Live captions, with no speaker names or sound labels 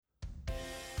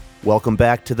Welcome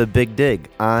back to The Big Dig.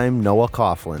 I'm Noah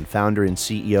Coughlin, founder and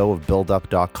CEO of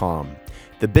BuildUp.com.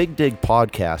 The Big Dig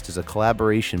podcast is a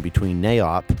collaboration between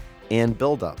NAOP and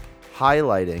BuildUp,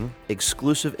 highlighting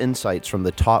exclusive insights from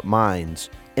the top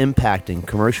minds impacting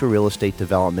commercial real estate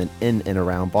development in and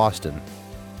around Boston.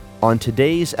 On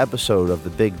today's episode of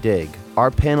The Big Dig, our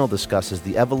panel discusses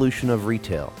the evolution of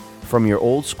retail, from your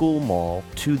old school mall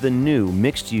to the new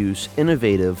mixed-use,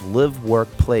 innovative live,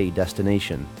 work, play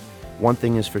destination. One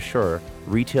thing is for sure,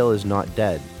 retail is not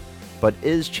dead, but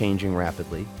is changing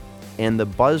rapidly, and the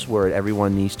buzzword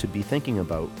everyone needs to be thinking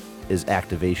about is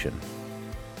activation.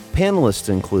 Panelists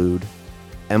include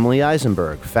Emily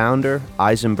Isenberg, founder,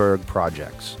 Isenberg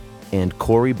Projects, and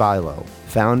Corey Bialow,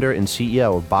 founder and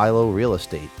CEO of Bialow Real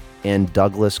Estate, and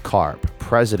Douglas Karp,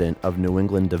 president of New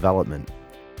England Development.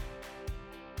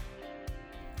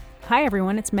 Hi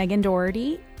everyone, it's Megan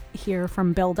Doherty here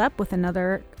from Build Up with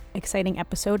another exciting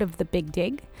episode of The Big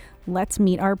Dig. Let's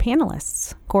meet our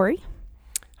panelists. Corey?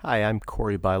 Hi, I'm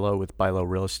Corey Bialow with Bialow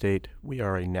Real Estate. We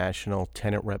are a national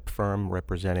tenant rep firm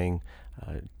representing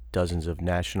dozens of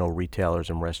national retailers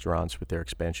and restaurants with their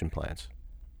expansion plans.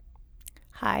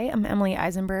 Hi, I'm Emily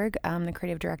Isenberg. I'm the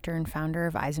creative director and founder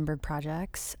of Isenberg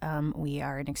Projects. We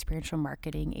are an experiential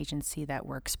marketing agency that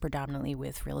works predominantly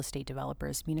with real estate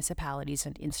developers, municipalities,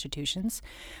 and institutions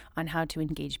on how to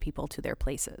engage people to their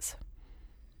places.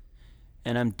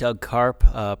 And I'm Doug Karp,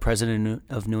 president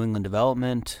of New England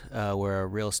Development. We're a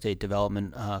real estate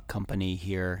development company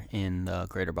here in the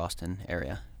greater Boston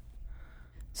area.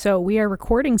 So we are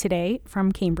recording today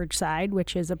from Cambridge side,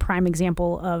 which is a prime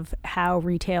example of how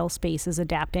retail space is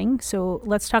adapting. So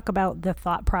let's talk about the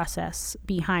thought process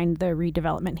behind the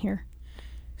redevelopment here.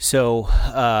 So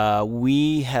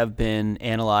we have been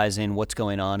analyzing what's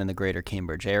going on in the greater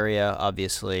Cambridge area.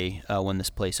 Obviously, when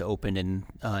this place opened in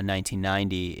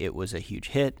 1990, it was a huge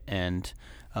hit, and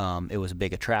it was a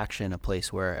big attraction, a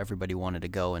place where everybody wanted to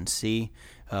go and see.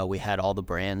 We had all the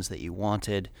brands that you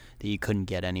wanted that you couldn't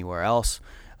get anywhere else,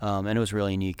 and it was a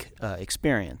really unique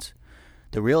experience.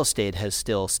 The real estate has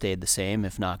still stayed the same,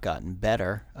 if not gotten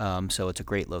better, so it's a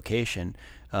great location,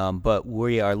 but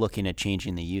we are looking at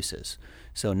changing the uses.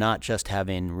 So not just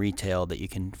having retail that you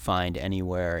can find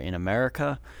anywhere in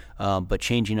America, but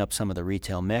changing up some of the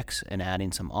retail mix and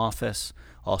adding some office,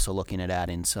 also looking at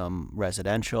adding some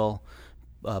residential,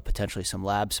 potentially some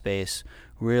lab space,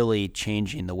 really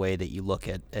changing the way that you look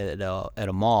at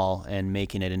a mall and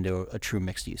making it into a true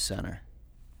mixed-use center.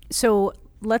 So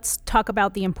let's talk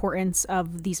about the importance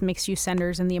of these mixed-use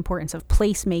centers and the importance of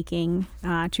placemaking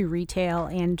to retail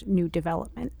and new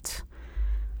development.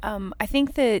 I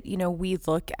think that, we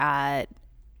look at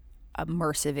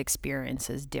immersive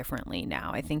experiences differently now.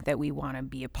 I think that we want to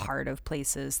be a part of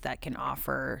places that can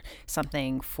offer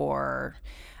something for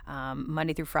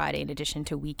Monday through Friday in addition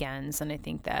to weekends. And I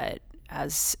think that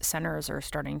as centers are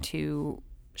starting to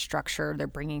restructure,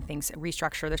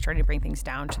 they're starting to bring things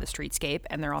down to the streetscape,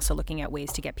 and they're also looking at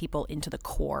ways to get people into the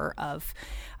core of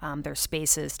their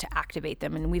spaces to activate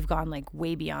them. And we've gone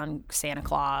way beyond Santa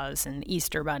Claus and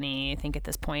Easter Bunny. I think at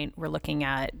this point we're looking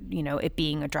at it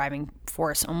being a driving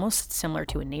force, almost similar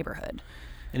to a neighborhood.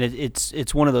 And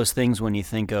it's one of those things when you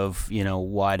think of,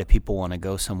 why do people want to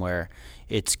go somewhere?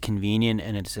 It's convenient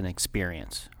and it's an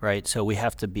experience, right? So we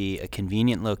have to be a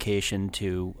convenient location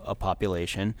to a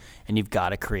population, and you've got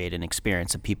to create an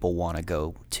experience that people want to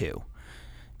go to.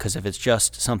 Because if it's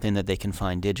just something that they can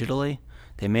find digitally,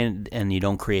 and you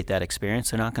don't create that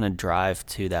experience, they're not going to drive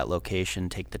to that location,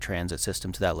 take the transit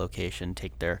system to that location,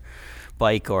 take their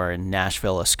bike, or in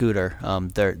Nashville, a scooter.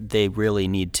 They really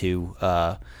need to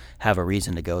have a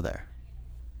reason to go there.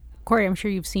 Corey, I'm sure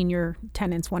you've seen your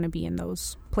tenants want to be in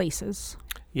those places.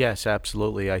 Yes,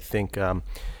 absolutely. I think, a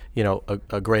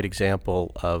great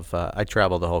example of, I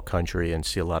travel the whole country and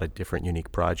see a lot of different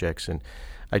unique projects. And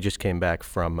I just came back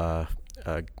from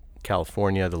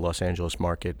California, the Los Angeles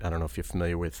market. I don't know if you're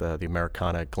familiar with the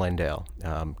Americana Glendale.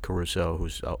 Caruso,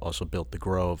 who's also built the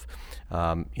Grove,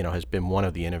 has been one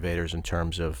of the innovators in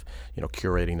terms of,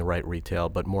 curating the right retail,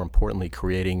 but more importantly,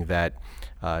 creating that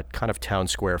kind of town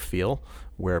square feel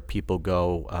where people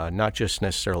go not just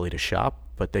necessarily to shop,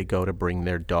 but they go to bring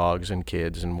their dogs and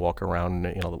kids and walk around,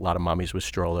 a lot of mommies with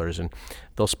strollers, and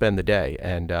they'll spend the day.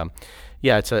 And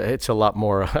it's a lot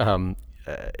more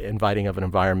inviting of an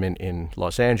environment in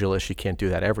Los Angeles. You can't do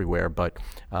that everywhere, but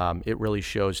it really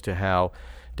shows to how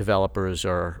developers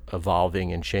are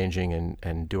evolving and changing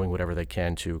and doing whatever they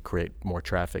can to create more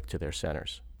traffic to their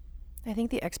centers. I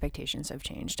think the expectations have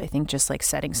changed. I think just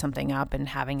setting something up and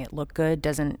having it look good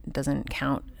doesn't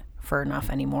count for enough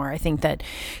anymore. I think that,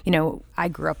 I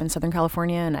grew up in Southern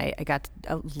California, and I got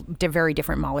a very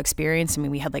different mall experience. I mean,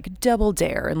 we had like Double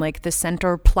Dare and like the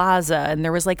Center Plaza, and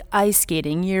there was like ice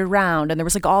skating year round, and there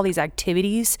was like all these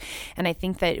activities. And I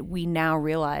think that we now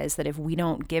realize that if we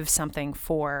don't give something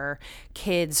for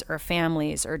kids or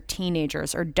families or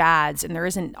teenagers or dads, and there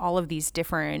isn't all of these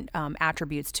different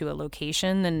attributes to a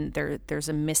location, then there's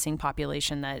a missing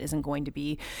population that isn't going to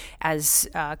be as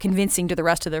convincing to the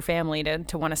rest of their family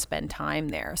to want to spend time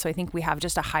there. So I think we have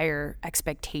just a higher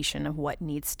expectation of what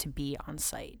needs to be on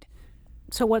site.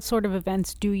 So what sort of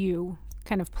events do you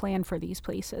kind of plan for these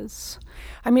places?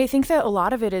 I mean, I think that a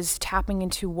lot of it is tapping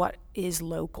into what is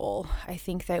local. I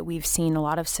think that we've seen a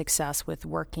lot of success with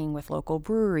working with local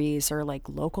breweries or like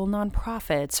local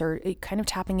nonprofits, or kind of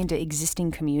tapping into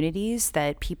existing communities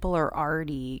that people are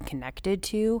already connected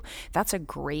to. That's a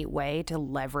great way to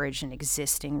leverage an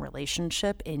existing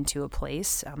relationship into a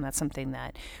place. That's something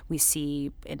that we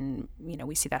see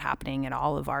we see that happening at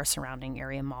all of our surrounding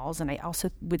area malls. And I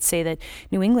also would say that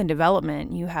New England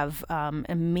Development, you have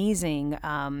amazing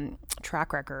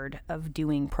track record of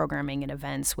doing programming and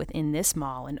events within this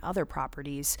mall and other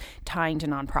properties tying to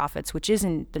nonprofits, which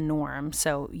isn't the norm.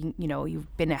 So,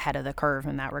 you've been ahead of the curve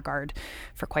in that regard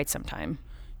for quite some time.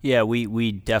 Yeah,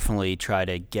 we definitely try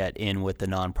to get in with the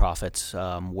nonprofits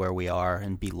where we are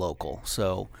and be local.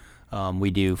 So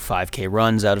we do 5K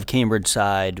runs out of Cambridge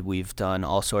side. We've done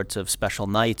all sorts of special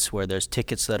nights where there's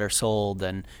tickets that are sold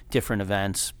and different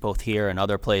events, both here and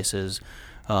other places.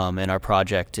 In our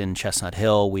project in Chestnut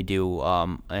Hill, we do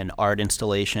an art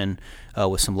installation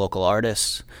with some local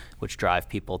artists, which drive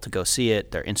people to go see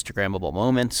it. They're Instagrammable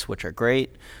moments, which are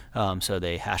great. So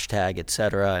they hashtag, et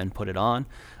cetera, and put it on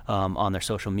their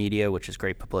social media, which is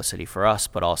great publicity for us,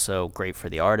 but also great for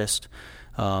the artist.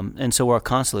 And so we're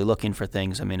constantly looking for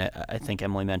things. I mean, I think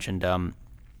Emily mentioned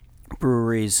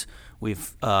breweries.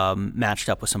 We've matched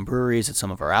up with some breweries at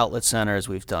some of our outlet centers.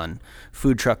 We've done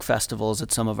food truck festivals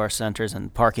at some of our centers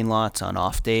and parking lots on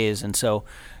off days. And so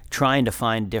trying to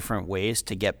find different ways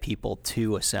to get people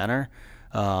to a center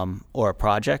or a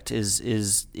project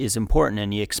is important,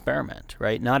 and you experiment,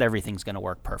 right? Not everything's going to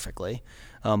work perfectly,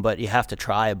 but you have to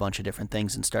try a bunch of different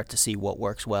things and start to see what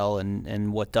works well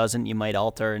and what doesn't. You might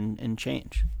alter and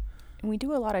change. And we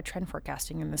do a lot of trend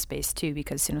forecasting in the space too,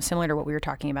 because similar to what we were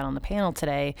talking about on the panel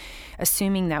today,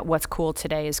 assuming that what's cool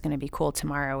today is going to be cool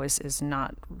tomorrow is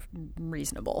not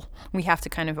reasonable. We have to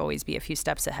kind of always be a few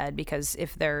steps ahead, because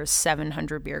if there's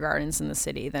 700 beer gardens in the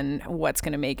city, then what's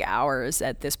going to make ours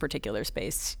at this particular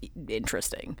space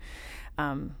interesting?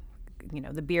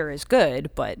 The beer is good,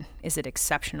 but is it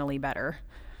exceptionally better?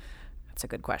 That's a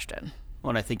good question. Well,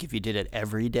 and I think if you did it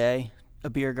every day, a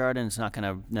beer garden, it's not going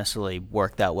to necessarily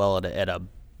work that well at a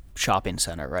shopping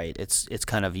center, right? It's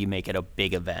kind of, you make it a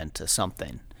big event,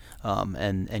 something,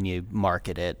 and you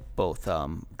market it both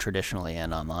traditionally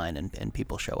and online, and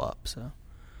people show up. So,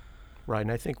 right,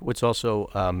 and I think what's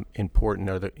also important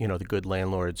are the good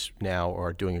landlords now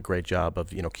are doing a great job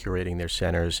of curating their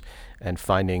centers and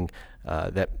finding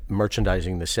that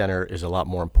merchandising the center is a lot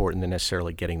more important than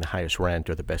necessarily getting the highest rent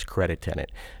or the best credit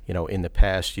tenant. In the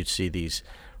past, you'd see these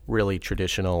really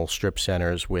traditional strip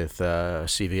centers with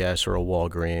CVS or a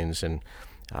Walgreens and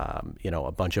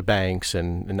a bunch of banks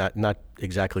and not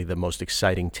exactly the most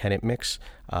exciting tenant mix.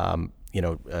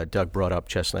 Doug brought up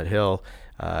Chestnut Hill.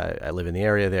 I live in the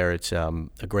area there. It's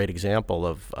a great example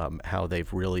of how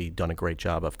they've really done a great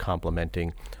job of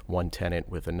complementing one tenant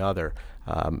with another.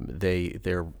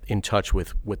 They're in touch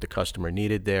with what the customer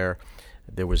needed there.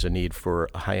 There was a need for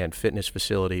a high-end fitness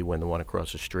facility when the one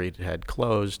across the street had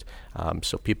closed.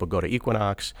 So people go to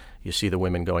Equinox. You see the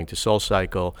women going to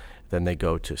SoulCycle. Then they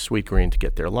go to Sweet Green to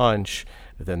get their lunch.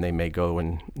 Then they may go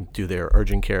and do their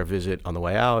urgent care visit on the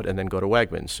way out, and then go to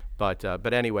Wegmans.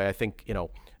 But anyway, I think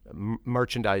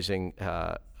merchandising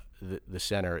the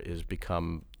center is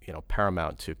become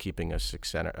paramount to keeping a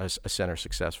center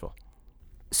successful.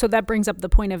 So that brings up the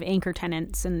point of anchor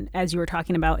tenants. And as you were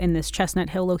talking about in this Chestnut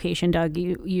Hill location, Doug,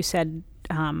 you said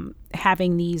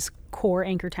having these core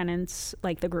anchor tenants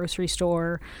like the grocery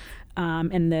store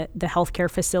and the healthcare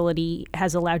facility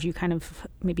has allowed you kind of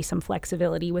maybe some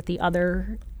flexibility with the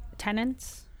other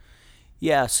tenants?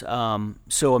 Yes.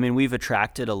 So, we've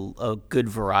attracted a good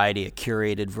variety, a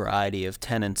curated variety of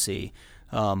tenancy,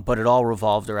 but it all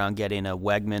revolved around getting a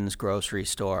Wegmans grocery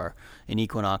store, an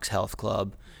Equinox Health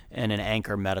Club, and an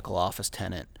anchor medical office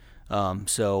tenant.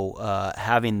 So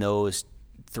having those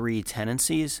three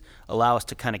tenancies allow us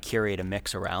to kind of curate a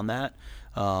mix around that.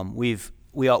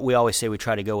 We always say we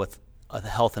try to go with a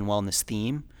health and wellness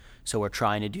theme, so we're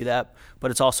trying to do that. But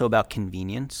it's also about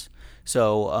convenience.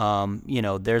 So,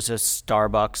 there's a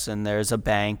Starbucks and there's a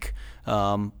bank,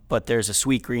 but there's a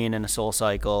Sweet Green and a Soul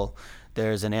Cycle.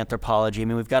 There's an Anthropology. I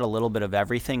mean, we've got a little bit of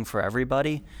everything for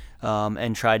everybody,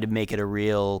 and tried to make it a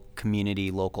real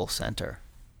community local center.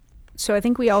 So I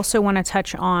think we also want to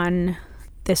touch on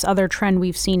this other trend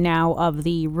we've seen now of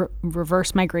the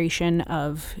reverse migration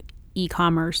of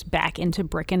e-commerce back into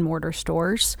brick and mortar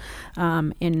stores,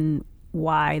 and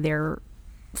why they're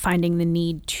finding the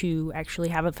need to actually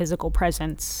have a physical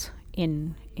presence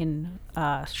in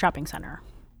a shopping center.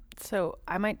 So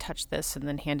I might touch this and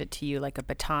then hand it to you like a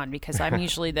baton, because I'm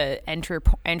usually the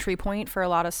entry point for a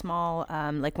lot of small,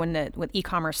 like when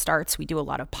e-commerce starts, we do a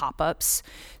lot of pop-ups.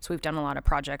 So we've done a lot of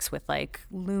projects with like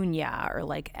Lunya or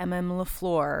like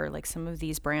LaFleur, or like some of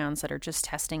these brands that are just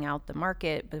testing out the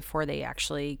market before they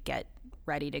actually get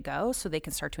ready to go, so they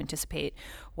can start to anticipate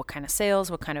what kind of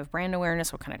sales, what kind of brand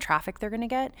awareness, what kind of traffic they're going to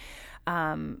get.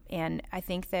 And I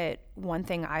think that one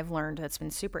thing I've learned that's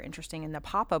been super interesting in the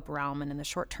pop-up realm and in the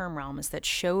short-term realm is that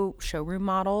showroom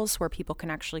models where people can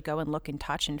actually go and look and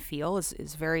touch and feel is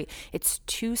it's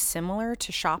too similar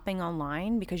to shopping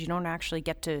online, because you don't actually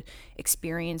get to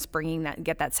experience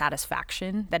get that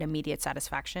satisfaction, that immediate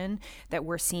satisfaction that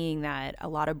we're seeing that a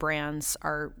lot of brands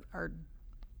are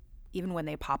even when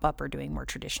they pop up, are doing more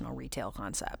traditional retail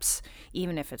concepts,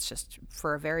 even if it's just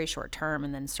for a very short term,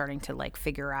 and then starting to like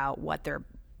figure out what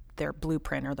their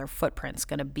blueprint or their footprint's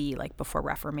going to be like before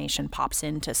Reformation pops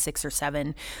into 6 or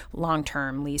 7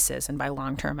 long-term leases. And by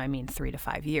long-term, I mean 3 to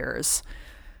 5 years.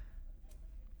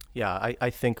 Yeah, I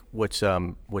think what's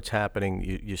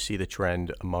happening, you see the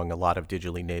trend among a lot of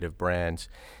digitally native brands,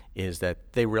 is that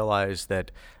they realize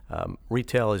that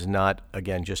retail is not,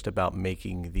 again, just about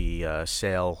making the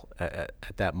sale at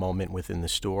that moment within the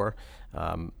store.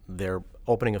 They're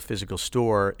opening a physical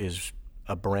store is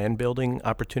a brand building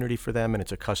opportunity for them, and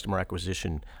it's a customer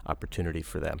acquisition opportunity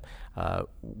for them.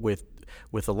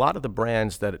 With a lot of the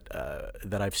brands that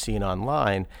I've seen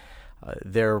online,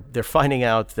 they're finding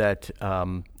out that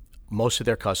most of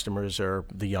their customers are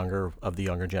the younger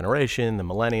generation, the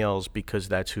millennials, because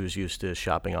that's who's used to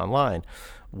shopping online.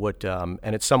 And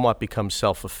it somewhat becomes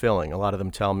self-fulfilling. A lot of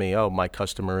them tell me, "Oh, my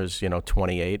customer is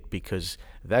 28," because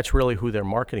that's really who they're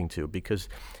marketing to. Because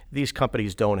these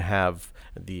companies don't have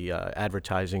the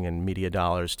advertising and media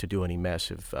dollars to do any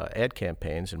massive ad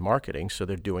campaigns and marketing, so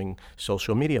they're doing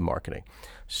social media marketing.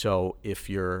 So if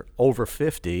you're over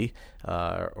 50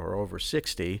 or over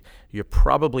 60, you're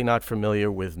probably not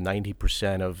familiar with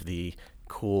 90% of the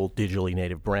cool digitally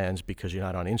native brands, because you're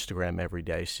not on Instagram every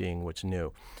day seeing what's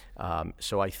new.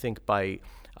 So I think by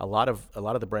a lot of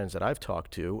the brands that I've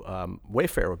talked to,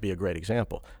 Wayfair would be a great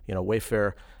example.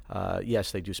 Wayfair,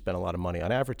 yes, they do spend a lot of money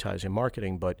on advertising,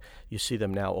 marketing, but you see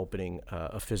them now opening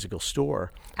a physical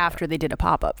store. After they did a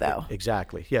pop-up, though.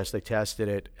 Exactly. Yes, they tested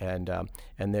it, and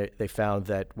they found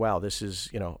that, wow, this is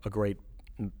a great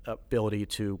ability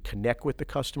to connect with the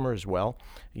customer as well.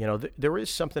 There is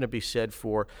something to be said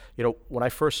for, when I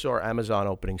first saw Amazon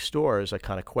opening stores, I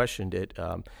kind of questioned it,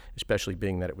 especially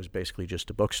being that it was basically just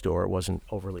a bookstore. It wasn't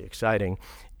overly exciting.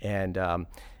 And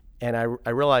I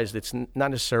realized it's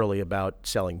not necessarily about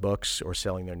selling books or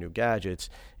selling their new gadgets.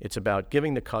 It's about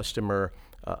giving the customer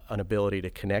an ability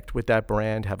to connect with that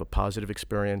brand, have a positive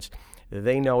experience.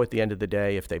 They know at the end of the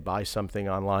day, if they buy something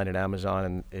online at Amazon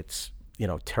and it's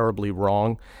terribly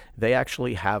wrong, they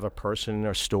actually have a person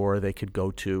or store they could go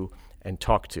to and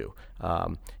talk to.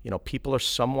 People are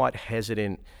somewhat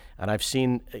hesitant, and I've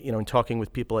seen, in talking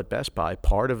with people at Best Buy,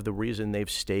 part of the reason they've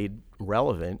stayed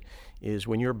relevant is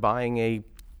when you're buying a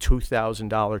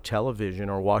 $2,000 television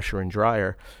or washer and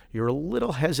dryer, you're a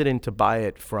little hesitant to buy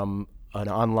it from an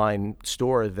online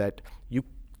store that you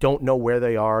don't know where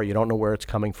they are, you don't know where it's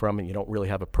coming from, and you don't really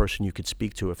have a person you could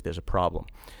speak to if there's a problem.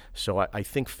 So I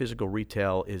think physical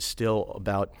retail is still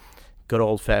about good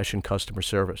old-fashioned customer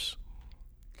service.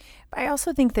 I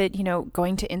also think that,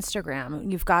 going to Instagram,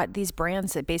 you've got these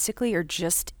brands that basically are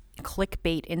just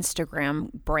clickbait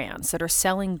Instagram brands that are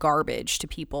selling garbage to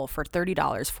people for $30,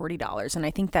 $40. And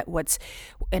I think that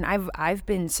I've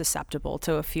been susceptible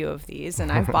to a few of these,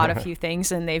 and I've bought a few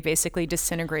things and they've basically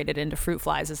disintegrated into fruit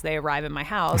flies as they arrive in my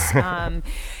house.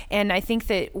 And I think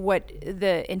that what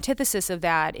the antithesis of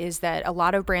that is that a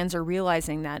lot of brands are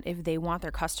realizing that if they want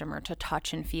their customer to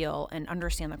touch and feel and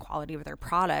understand the quality of their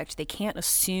product, they can't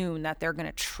assume that they're going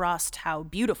to trust how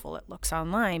beautiful it looks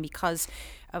online because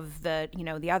of the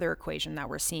other equation that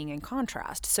we're seeing in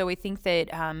contrast. So I think that,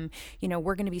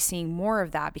 we're going to be seeing more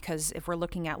of that, because if we're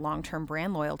looking at long-term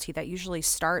brand loyalty, that usually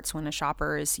starts when a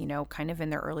shopper is, kind of in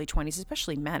their early 20s,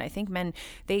 especially men. I think men,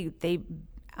 they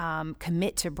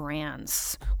commit to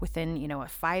brands within, a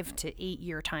 5 to 8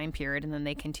 year time period, and then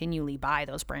they continually buy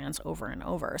those brands over and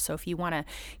over. So if you want to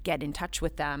get in touch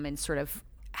with them and sort of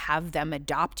have them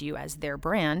adopt you as their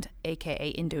brand,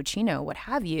 aka Indochino, what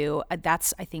have you,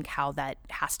 that's, I think, how that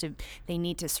they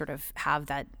need to sort of have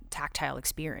that tactile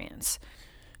experience.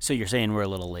 So you're saying we're a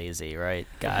little lazy, right,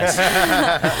 guys?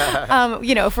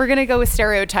 If we're going to go with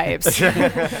stereotypes.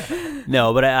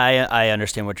 No, but I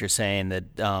understand what you're saying, that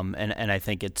and I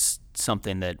think it's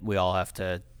something that we all have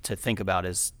to think about,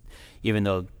 is even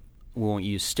though we won't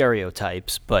use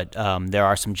stereotypes, but there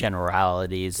are some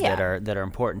generalities that are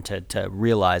important to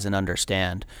realize and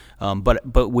understand.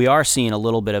 But we are seeing a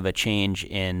little bit of a change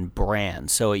in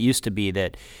brands. So it used to be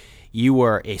that you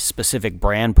were a specific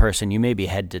brand person, you may be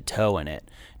head to toe in it.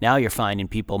 Now you're finding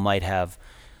people might have,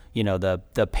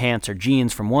 the pants or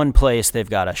jeans from one place, they've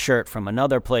got a shirt from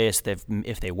another place.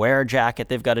 If they wear a jacket,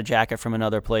 they've got a jacket from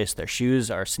another place. Their shoes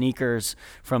are sneakers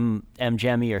from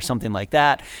Jemmy or something like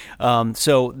that.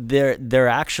 So they're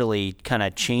actually kind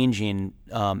of changing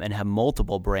and have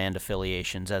multiple brand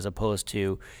affiliations, as opposed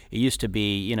to, it used to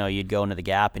be, you'd go into the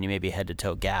Gap and you maybe head to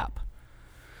toe Gap.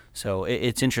 So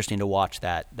it's interesting to watch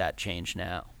that change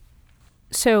now.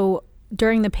 So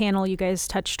during the panel, you guys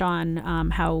touched on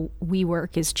how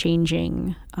WeWork is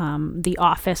changing the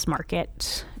office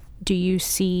market. Do you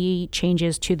see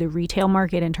changes to the retail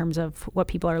market in terms of what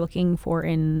people are looking for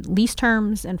in lease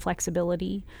terms and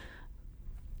flexibility?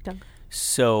 Doug?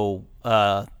 So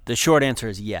the short answer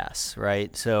is yes,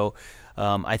 right? So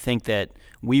I think that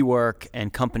WeWork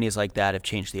and companies like that have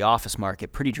changed the office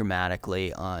market pretty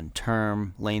dramatically on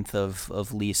term, length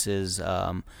of leases,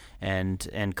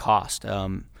 and cost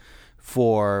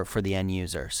for the end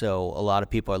user. So a lot of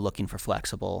people are looking for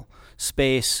flexible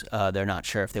space. They're not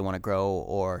sure if they want to grow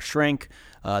or shrink.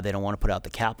 They don't want to put out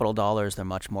the capital dollars. They're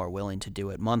much more willing to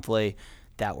do it monthly.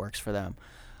 That works for them.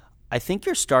 I think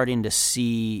you're starting to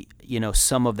see,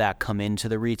 some of that come into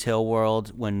the retail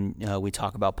world when we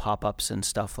talk about pop-ups and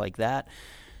stuff like that.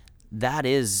 That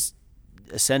is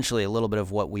essentially a little bit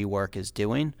of what WeWork is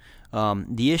doing.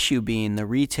 The issue being the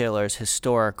retailers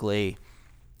historically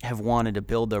have wanted to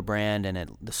build their brand,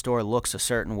 and the store looks a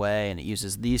certain way and it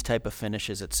uses these type of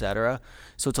finishes, et-cetera.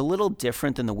 So it's a little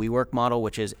different than the WeWork model,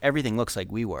 which is everything looks like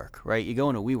WeWork, right? You go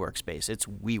into a WeWork space, it's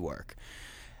WeWork.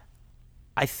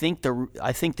 I think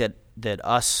that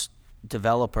us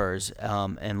developers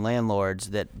and landlords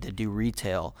that do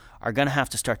retail are going to have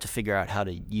to start to figure out how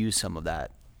to use some of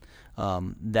that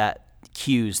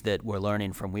cues that we're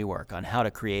learning from WeWork on how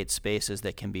to create spaces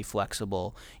that can be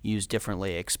flexible, use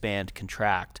differently, expand,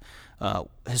 contract.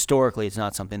 Historically, it's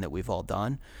not something that we've all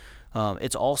done.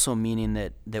 It's also meaning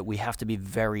that we have to be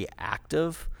very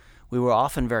active. We were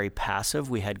often very passive.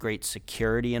 We had great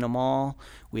security in a mall.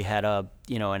 We had a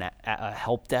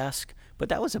help desk, but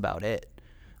that was about it.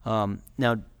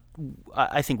 Now,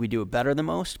 I think we do it better than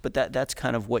most, but that's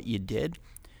kind of what you did.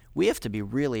 We have to be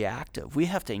really active. We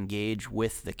have to engage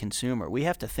with the consumer. We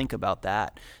have to think about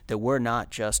that we're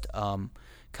not just kind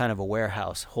of a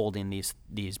warehouse holding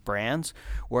these brands.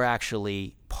 We're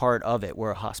actually part of it.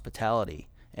 We're a hospitality.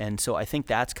 And so I think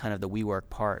that's kind of the WeWork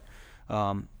part.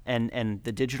 And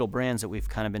the digital brands that we've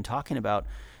kind of been talking about,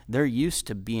 they're used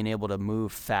to being able to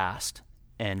move fast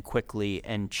and quickly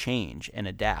and change and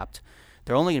adapt.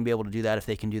 They're only going to be able to do that if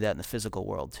they can do that in the physical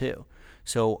world too.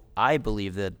 So I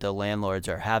believe that the landlords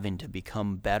are having to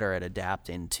become better at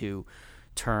adapting to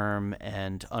term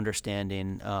and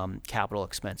understanding capital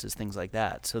expenses, things like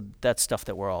that. So that's stuff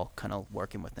that we're all kind of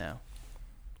working with now.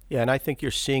 Yeah, and I think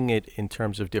you're seeing it in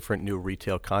terms of different new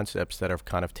retail concepts that have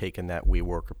kind of taken that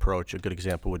WeWork approach. A good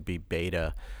example would be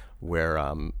Beta, where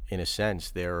in a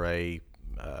sense they're a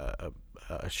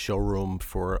showroom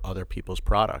for other people's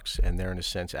products, and they're in a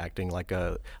sense acting like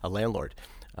a landlord.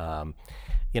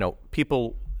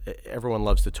 Everyone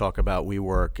loves to talk about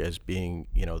WeWork as being,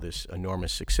 this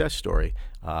enormous success story.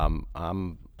 I'm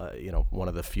one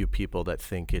of the few people that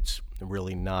think it's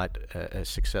really not as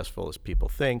successful as people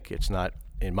think. It's not,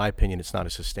 in my opinion, it's not a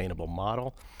sustainable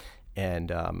model.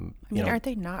 And aren't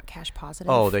they not cash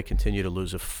positive? Oh, they continue to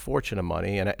lose a fortune of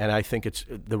money, and I think it's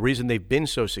the reason they've been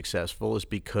so successful is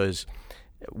because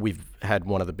we've had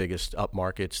one of the biggest up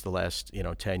markets the last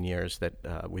 10 years that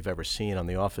we've ever seen on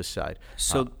the office side.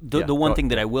 So the one thing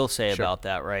that I will say about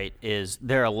that, right, is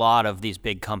there are a lot of these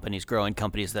big companies, growing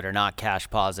companies that are not cash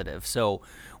positive. So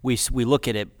we look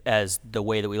at it as the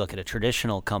way that we look at a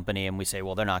traditional company, and we say,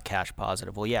 well, they're not cash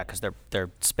positive. Well, yeah, because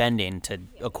they're spending to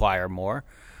acquire more.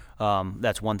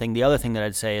 That's one thing. The other thing that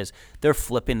I'd say is they're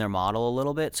flipping their model a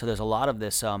little bit. So there's a lot of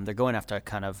this, they're going after a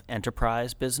kind of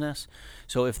enterprise business.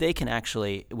 So if they can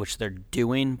actually, which they're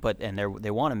doing,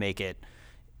 they want to make it,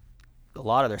 a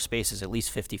lot of their space is at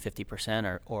least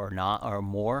 50% or not or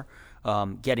more,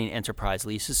 getting enterprise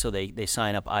leases. So they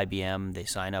sign up IBM, they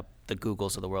sign up the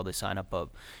Googles of the world, they sign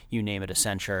up you name it,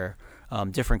 Accenture,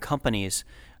 different companies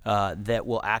that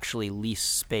will actually lease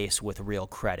space with real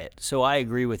credit. So I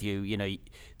agree with you. You know,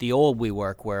 the old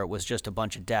WeWork where it was just a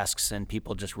bunch of desks and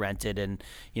people just rented, and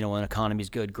you know, when the economy's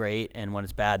good, great, and when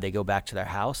it's bad, they go back to their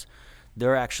house.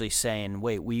 They're actually saying,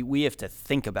 wait, we have to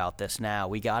think about this now.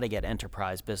 We got to get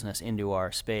enterprise business into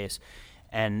our space.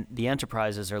 And the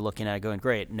enterprises are looking at it going,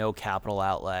 great, no capital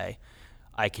outlay.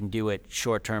 I can do it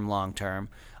short-term, long-term.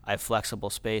 I have flexible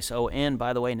space. Oh, and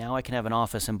by the way, now I can have an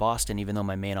office in Boston even though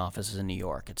my main office is in New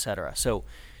York, et cetera. So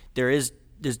there's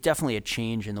definitely a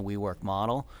change in the WeWork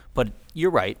model. But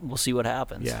you're right. We'll see what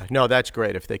happens. Yeah, no, that's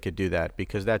great if they could do that,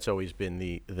 because that's always been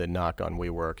the knock on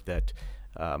WeWork, that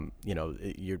you know,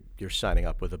 you're signing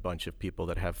up with a bunch of people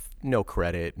that have no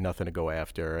credit, nothing to go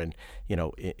after, and you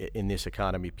know, in this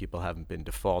economy, people haven't been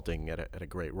defaulting at a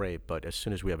great rate. But as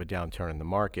soon as we have a downturn in the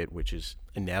market, which is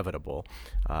inevitable,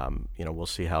 you know, we'll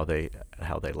see how they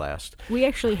last. We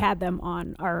actually had them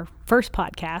on our first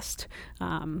podcast,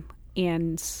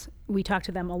 and we talked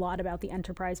to them a lot about the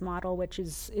enterprise model, which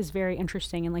is very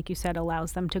interesting, and like you said,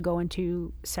 allows them to go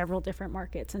into several different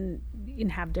markets and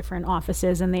have different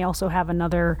offices. And they also have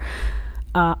another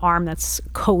arm that's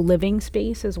co-living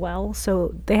space as well.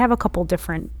 So they have a couple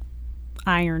different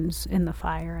irons in the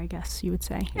fire, I guess you would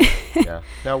say. Yeah.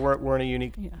 Now we're in a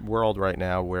unique world right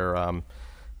now where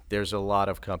there's a lot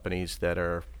of companies that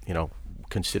are, you know,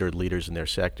 considered leaders in their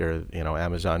sector. You know,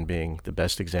 Amazon being the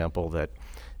best example that,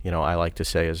 you know, I like to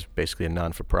say is basically a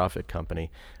non-for-profit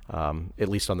company, at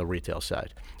least on the retail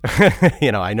side.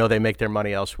 You know, I know they make their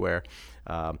money elsewhere,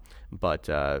 but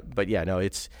yeah, no,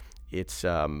 it's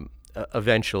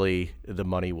eventually the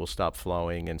money will stop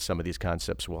flowing, and some of these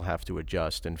concepts will have to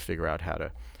adjust and figure out how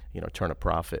to, you know, turn a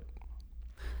profit.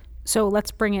 So let's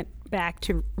bring it back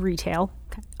to retail,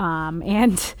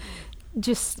 and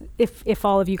just if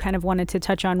all of you kind of wanted to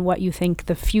touch on what you think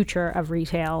the future of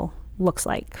retail looks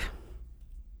like.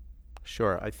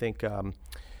 Sure. I think,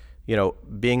 you know,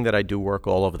 being that I do work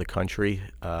all over the country,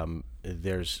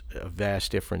 there's a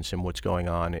vast difference in what's going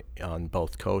on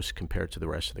both coasts compared to the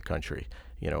rest of the country.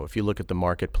 You know, if you look at the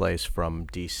marketplace from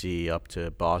D.C. up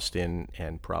to Boston,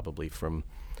 and probably from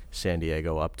San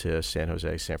Diego up to San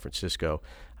Jose, San Francisco,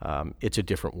 it's a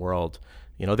different world.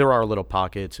 You know, there are little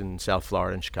pockets in South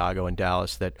Florida and Chicago and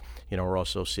Dallas that, you know, are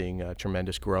also seeing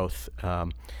tremendous growth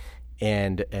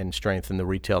and strength in the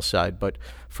retail side. But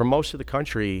for most of the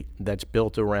country, that's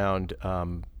built around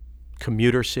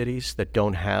commuter cities that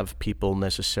don't have people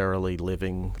necessarily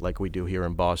living like we do here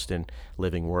in Boston,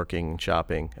 living, working,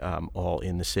 shopping, all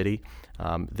in the city.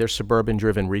 They're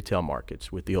suburban-driven retail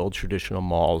markets with the old traditional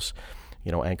malls,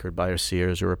 you know, anchored by a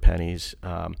Sears or a Penny's.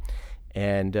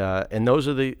 And those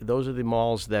are the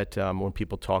malls that when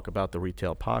people talk about the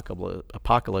retail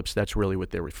apocalypse, that's really what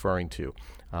they're referring to.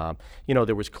 You know,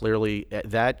 there was clearly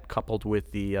that, coupled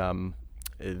with the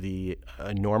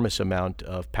enormous amount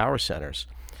of power centers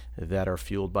that are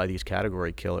fueled by these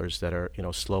category killers that are, you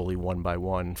know, slowly one by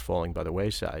one falling by the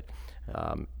wayside.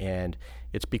 And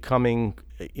it's becoming,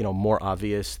 you know, more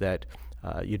obvious that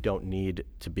you don't need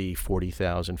to be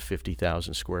 40,000,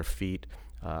 50,000 square feet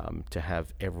to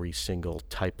have every single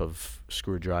type of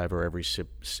screwdriver,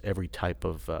 every type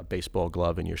of baseball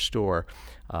glove in your store.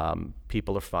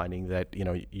 People are finding that, you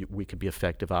know, we could be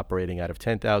effective operating out of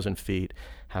 10,000 feet,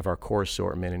 have our core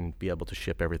assortment, and be able to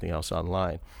ship everything else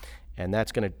online. And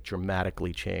that's going to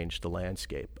dramatically change the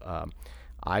landscape.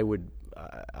 I would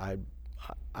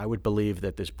believe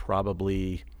that there's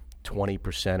probably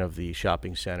 20% of the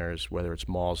shopping centers, whether it's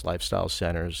malls, lifestyle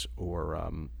centers,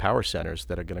 or power centers,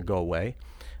 that are going to go away.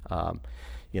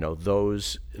 You know,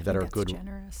 those that are good,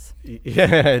 generous.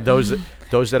 Yeah, those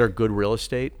that are good real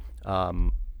estate,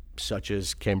 such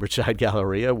as Cambridge Side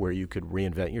Galleria, where you could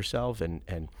reinvent yourself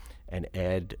and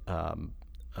add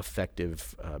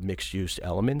effective mixed-use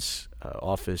elements,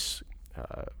 office,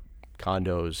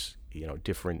 condos, you know,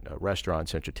 different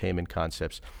restaurants, entertainment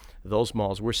concepts. Those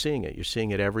malls, we're seeing it. You're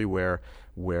seeing it everywhere.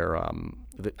 Where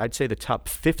I'd say the top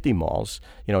 50 malls,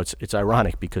 you know, it's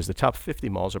ironic because the top 50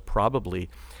 malls are probably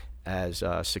as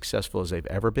successful as they've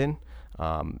ever been.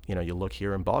 You know, you look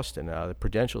here in Boston, the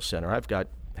Prudential Center. I've got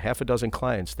half a dozen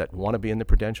clients that want to be in the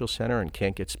Prudential Center and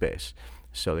can't get space.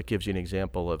 So that gives you an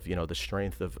example of, you know, the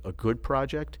strength of a good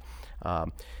project.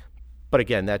 But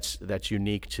again, that's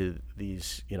unique to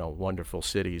these wonderful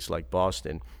cities like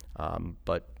Boston.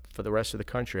 But for the rest of the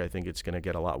country, I think it's going to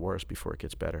get a lot worse before it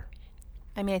gets better.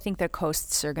 I mean, I think the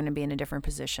coasts are going to be in a different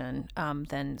position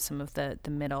than some of the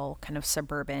middle kind of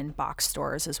suburban box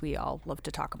stores, as we all love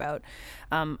to talk about.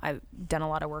 I've done a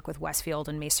lot of work with Westfield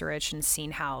and Macerich and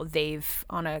seen how they've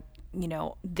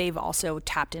also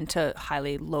tapped into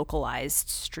highly localized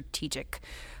strategic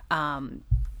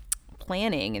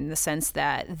planning, in the sense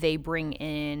that they bring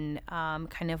in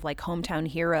kind of like hometown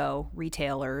hero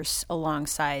retailers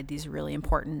alongside these really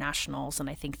important nationals. And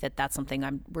I think that that's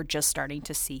something we're just starting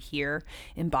to see here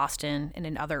in Boston and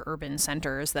in other urban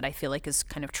centers that I feel like is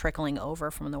kind of trickling over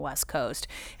from the West Coast.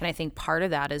 And I think part of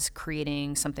that is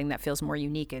creating something that feels more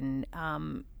unique, and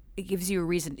it gives you a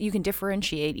reason. You can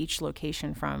differentiate each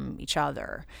location from each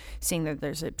other, seeing that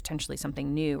there's potentially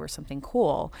something new or something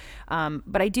cool.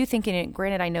 But I do think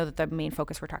granted, I know that the main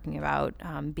focus we're talking about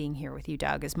being here with you,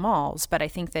 Doug, is malls. But I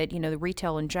think that, the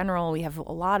retail in general, we have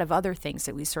a lot of other things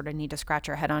that we sort of need to scratch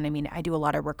our head on. I mean, I do a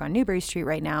lot of work on Newbury Street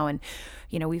right now. And,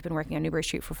 we've been working on Newbury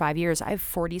Street for 5 years. I have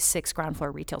 46 ground floor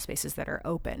retail spaces that are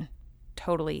open,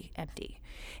 totally empty.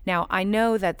 Now, I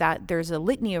know that there's a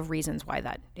litany of reasons why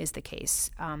that is the case,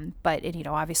 but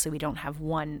obviously we don't have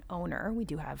one owner. We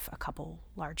do have a couple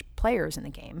large players in the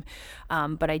game,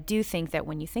 but I do think that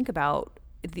when you think about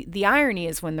the irony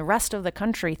is, when the rest of the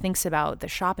country thinks about the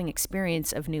shopping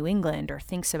experience of New England or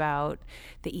thinks about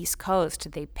the East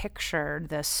Coast, they picture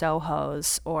the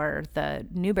Sohos or the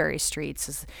Newbury Streets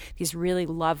as these really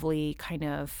lovely kind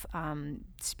of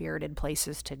spirited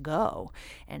places to go.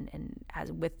 And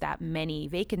as with that many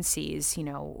vacancies, we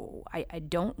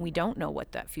don't know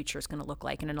what that future is going to look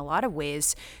like. And in a lot of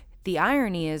ways, the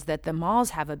irony is that the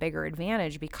malls have a bigger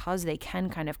advantage because they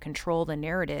can kind of control the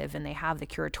narrative, and they have the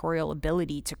curatorial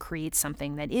ability to create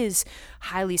something that is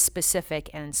highly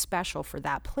specific and special for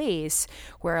that place,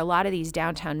 where a lot of these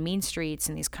downtown main streets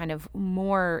and these kind of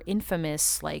more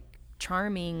infamous, like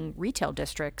charming retail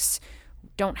districts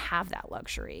don't have that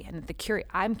luxury. And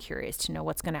I'm curious to know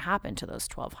what's going to happen to those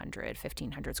 1,200,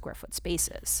 1,500 square foot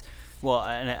spaces. Well,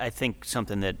 and I think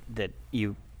something that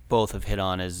you both have hit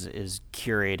on is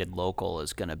curated local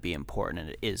is going to be important, and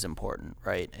it is important,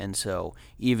 right? And so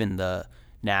even the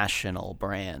national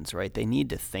brands, right, they need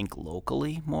to think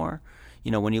locally more.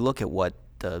 When you look at what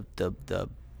the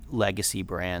legacy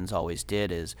brands always did,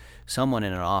 is someone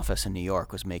in an office in New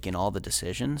York was making all the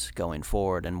decisions going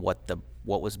forward, and what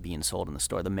was being sold in the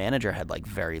store. The manager had like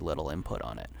very little input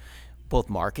on it, both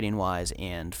marketing-wise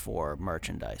and for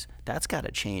merchandise. That's got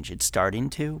to change. It's starting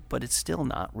to, but it's still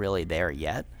not really there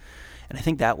yet. And I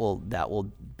think that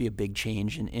will be a big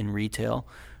change in retail,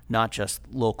 not just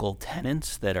local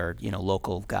tenants that are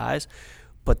local guys,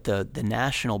 but the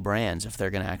national brands, if they're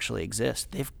going to actually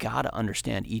exist. They've got to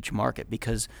understand each market,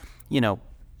 because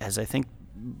as I think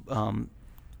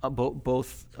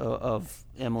both of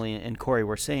Emily and Corey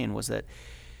were saying, was that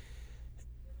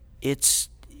it's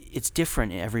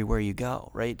different everywhere you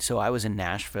go, right? So I was in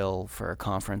Nashville for a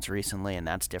conference recently, and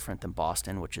that's different than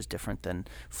Boston, which is different than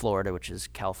Florida, which is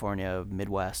California,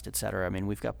 Midwest, et cetera. I mean,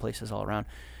 we've got places all around.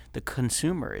 The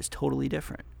consumer is totally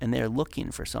different, and they're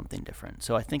looking for something different.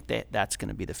 So I think that's going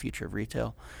to be the future of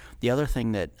retail. The other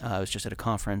thing that I was just at a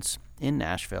conference in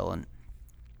Nashville, and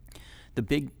the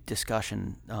big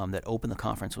discussion that opened the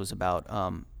conference was about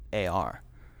AR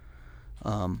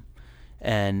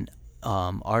and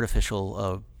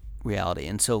artificial reality.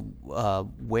 And so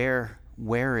where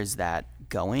is that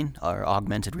going, or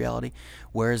augmented reality?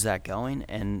 Where is that going?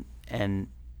 And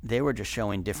they were just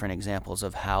showing different examples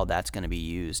of how that's going to be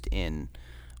used in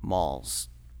malls,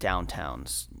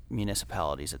 downtowns,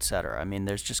 municipalities, et cetera. I mean,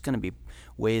 there's just going to be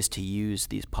ways to use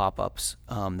these pop-ups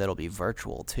that'll be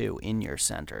virtual too in your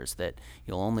centers, that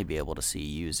you'll only be able to see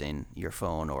using your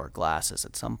phone or glasses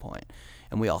at some point.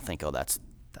 And we all think,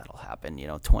 that'll happen,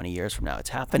 20 years from now. It's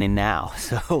happening now.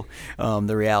 So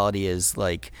the reality is,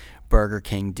 like, Burger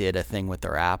King did a thing with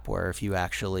their app where if you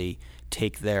actually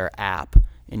take their app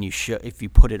and if you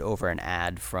put it over an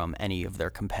ad from any of their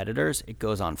competitors, it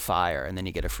goes on fire, and then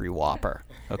you get a free Whopper.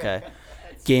 Okay.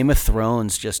 Game of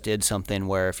Thrones just did something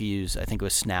where if you use, I think it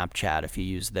was Snapchat, if you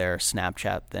use their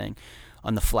Snapchat thing,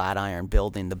 on the Flatiron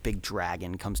building, the big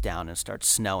dragon comes down and starts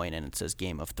snowing, and it says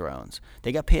Game of Thrones.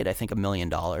 They got paid, I think, $1 million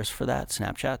for that.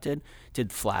 Snapchat did.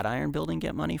 Did Flatiron building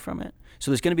get money from it? So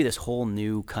there's going to be this whole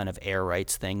new kind of air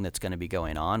rights thing that's going to be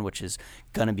going on, which is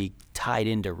going to be tied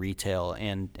into retail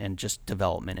and just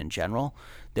development in general,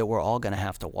 that we're all going to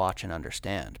have to watch and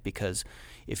understand. Because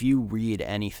if you read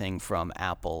anything from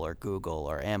Apple or Google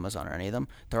or Amazon or any of them,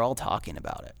 they're all talking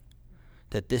about it.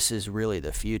 that this is really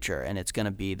the future, and it's going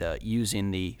to be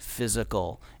using the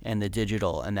physical and the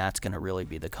digital, and that's going to really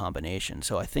be the combination.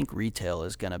 So I think retail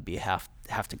is going to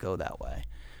have to go that way,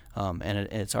 and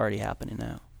it's already happening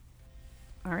now.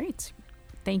 All right.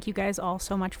 Thank you guys all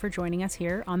so much for joining us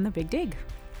here on The Big Dig.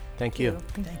 Thank you.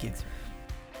 Thank you.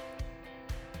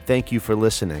 Thank you for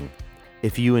listening.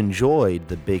 If you enjoyed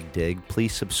The Big Dig,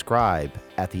 please subscribe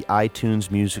at the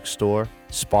iTunes Music Store,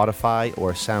 Spotify,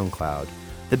 or SoundCloud.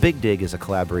 The Big Dig is a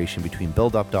collaboration between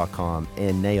BuildUp.com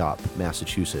and NAIOP,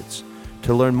 Massachusetts.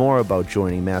 To learn more about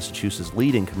joining Massachusetts'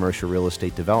 leading commercial real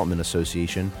estate development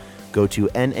association, go to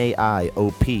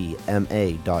naiopma.org.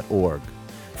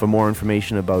 For more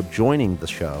information about joining the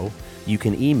show, you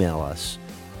can email us.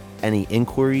 Any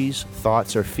inquiries,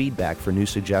 thoughts, or feedback for new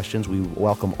suggestions, we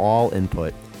welcome all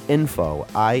input. Info,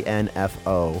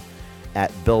 INFO,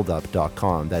 at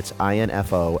buildup.com. That's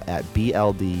INFO at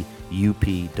BLDUP.com.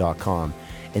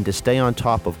 And to stay on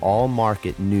top of all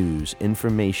market news,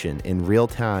 information, and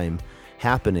real-time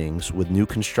happenings with new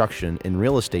construction and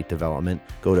real estate development,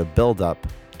 go to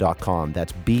buildup.com.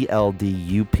 That's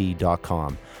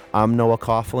BLDUP.com. I'm Noah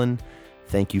Coughlin.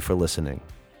 Thank you for listening.